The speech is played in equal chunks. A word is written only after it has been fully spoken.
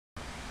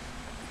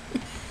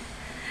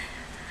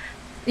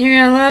You're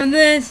gonna love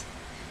this.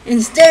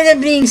 Instead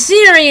of being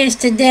serious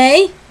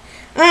today,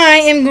 I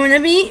am going to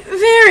be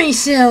very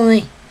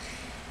silly.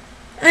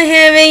 I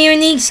have a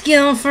unique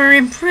skill for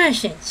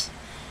impressions.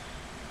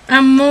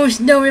 I'm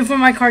most noted for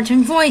my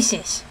cartoon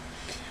voices.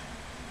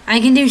 I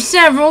can do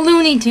several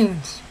Looney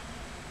Tunes.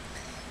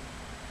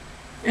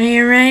 Are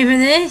you ready for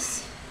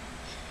this?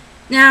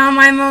 Now,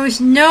 my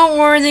most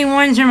noteworthy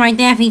ones are my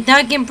Daffy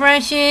Duck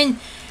impression,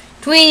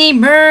 Tweety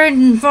Bird,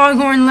 and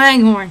Foghorn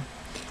Leghorn.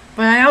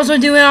 But I also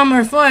do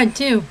Elmer Fudd,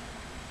 too.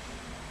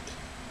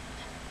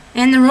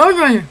 And the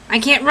Roadrunner. I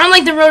can't run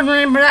like the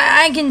Roadrunner, but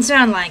I can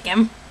sound like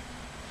him.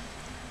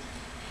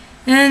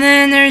 And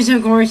then there's,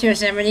 of course,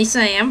 Yosemite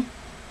Sam.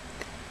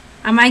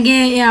 I might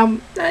get, I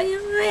do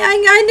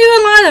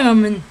a lot of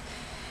them, and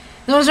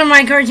those are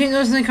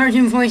the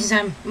cartoon voices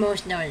I'm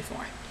most noted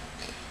for.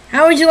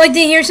 How would you like to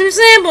hear some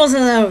samples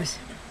of those?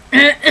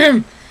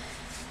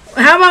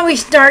 How about we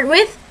start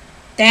with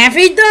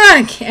Daffy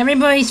Duck,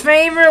 everybody's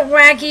favorite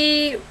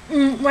wacky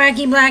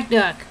black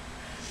duck.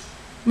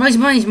 Bugs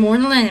Bunny's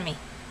mortal enemy.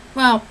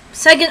 Well,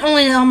 second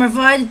only to Elmer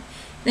Fudd,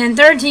 then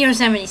third to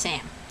Yosemite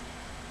Sam.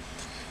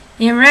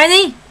 You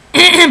ready?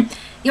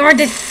 You are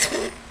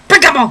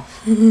despicable!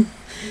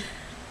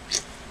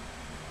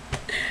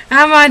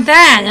 How about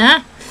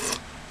that,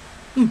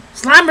 huh?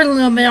 Slobbered a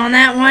little bit on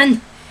that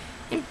one.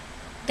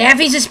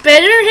 Daffy's a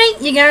spitter? Hey,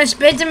 you gotta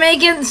spit to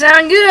make it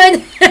sound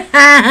good.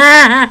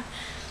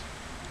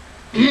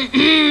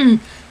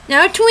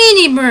 Now,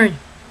 Tweety Bird.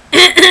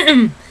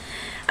 I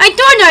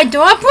thought I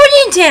saw a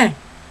pudding tat.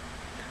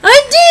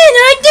 I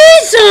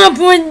did saw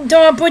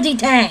a pudding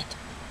tat.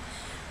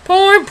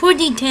 Poor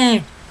pudding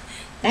tat.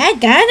 That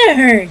gotta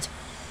hurt.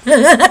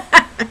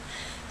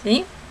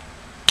 See?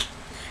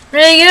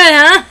 Pretty good,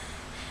 huh?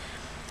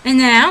 And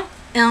now,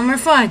 Elmer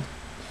Fudd.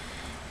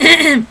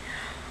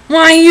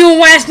 Why, you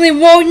wascally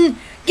Woden!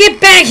 Get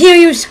back here,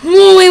 you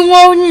screwy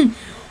Woden!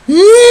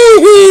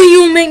 Woo-hoo,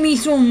 you make me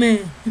so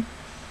mad.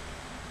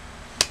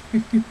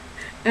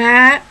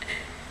 Not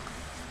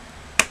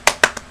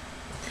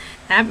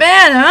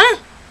bad, huh?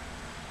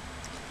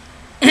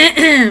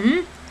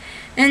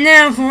 And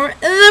now for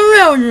the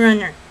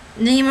Roadrunner,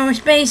 the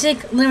most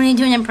basic Looney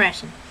Tune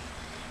impression.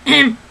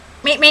 Meep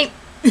meep.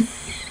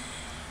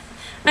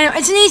 I know,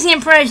 it's an easy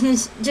impression.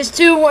 It's just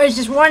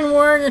one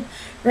word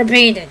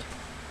repeated.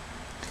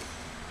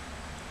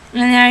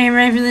 And now you're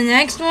ready for the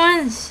next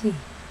one? Let's see.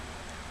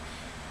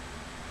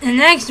 The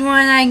next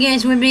one, I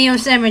guess, would be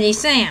Yosemite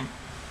Sam.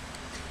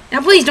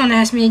 Now, please don't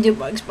ask me to do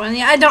Bugs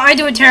Bunny. I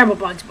do a terrible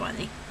Bugs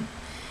Bunny.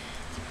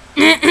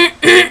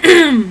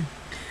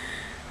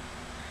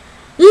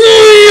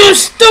 You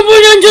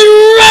stupid ancient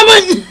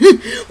rabbit!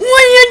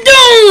 What are you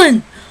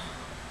doing?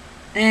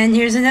 And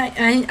here's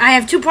I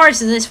have two parts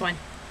to this one.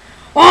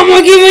 I'm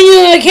gonna give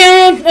you the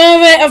count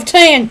of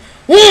 10.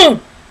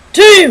 1,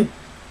 2,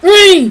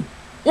 3,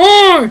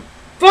 4,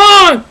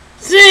 5,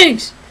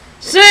 6,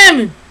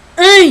 7,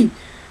 8,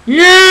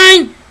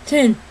 9,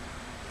 10.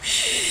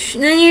 Shh.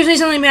 Then usually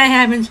something bad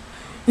happens.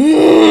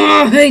 Oh,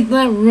 I hate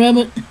that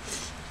rabbit.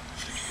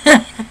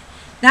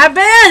 Not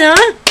bad,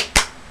 huh?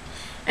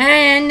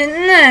 And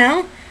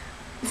now,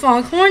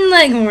 Foghorn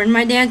Leghorn,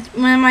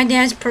 one of my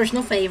dad's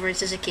personal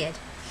favorites as a kid.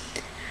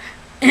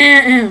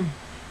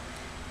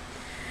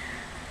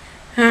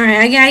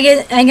 Alright,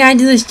 I gotta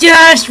do this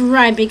just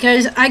right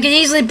because I could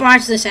easily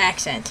botch this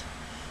accent.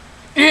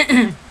 Boy,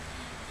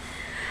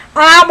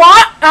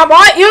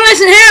 you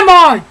listen here,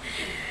 boy.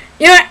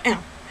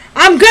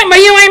 I'm good, but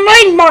you ain't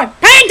bleeding, boy.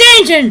 Pay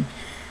attention.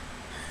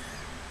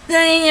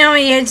 Then,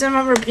 he hits him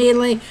up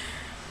repeatedly.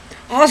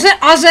 I'll say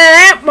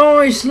that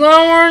boy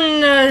slower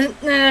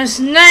than a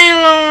snail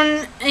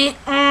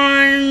on,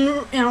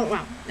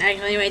 well,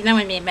 actually, wait, that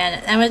would be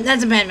bad.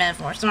 That's a bad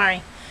metaphor,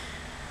 sorry.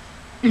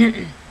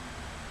 Well,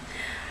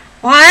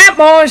 that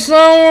boy's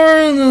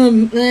slower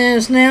than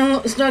a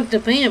snail stuck to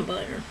peanut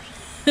butter.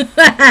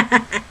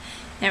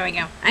 There we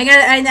go.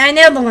 I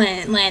nailed the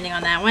landing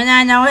on that one.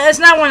 I know, it's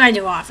not one I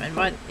do often,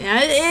 but,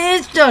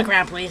 it's still a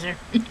crowd pleaser.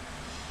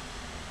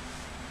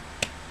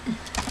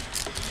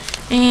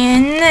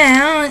 And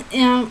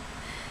now,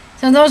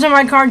 so those are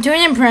my cartoon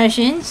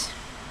impressions.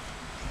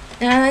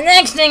 Now the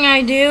next thing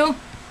I do,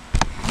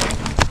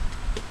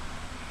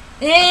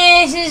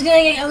 this is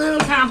going to get a little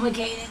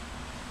complicated.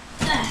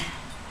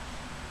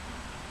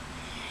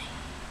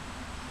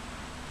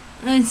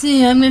 Let's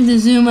see, I'm going to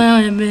zoom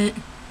out a bit.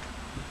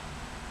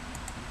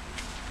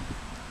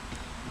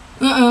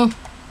 Uh-oh.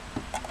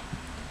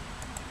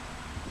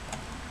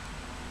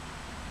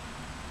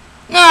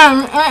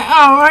 No,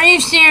 are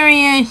you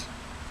serious?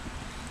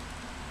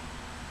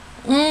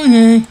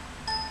 Okay.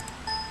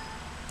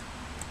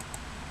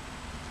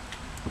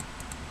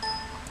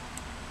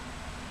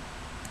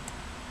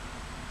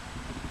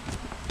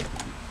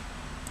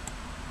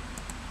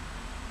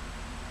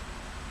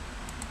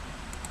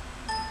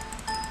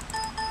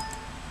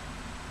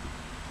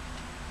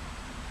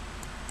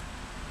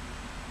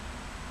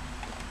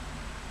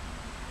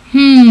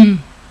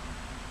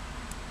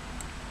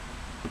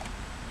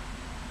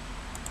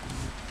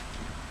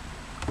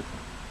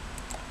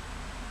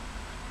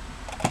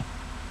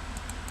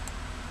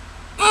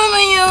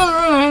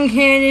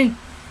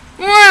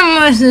 Why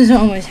must this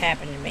always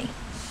happen to me?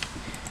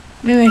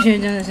 Maybe I should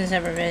have done this in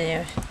separate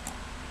videos.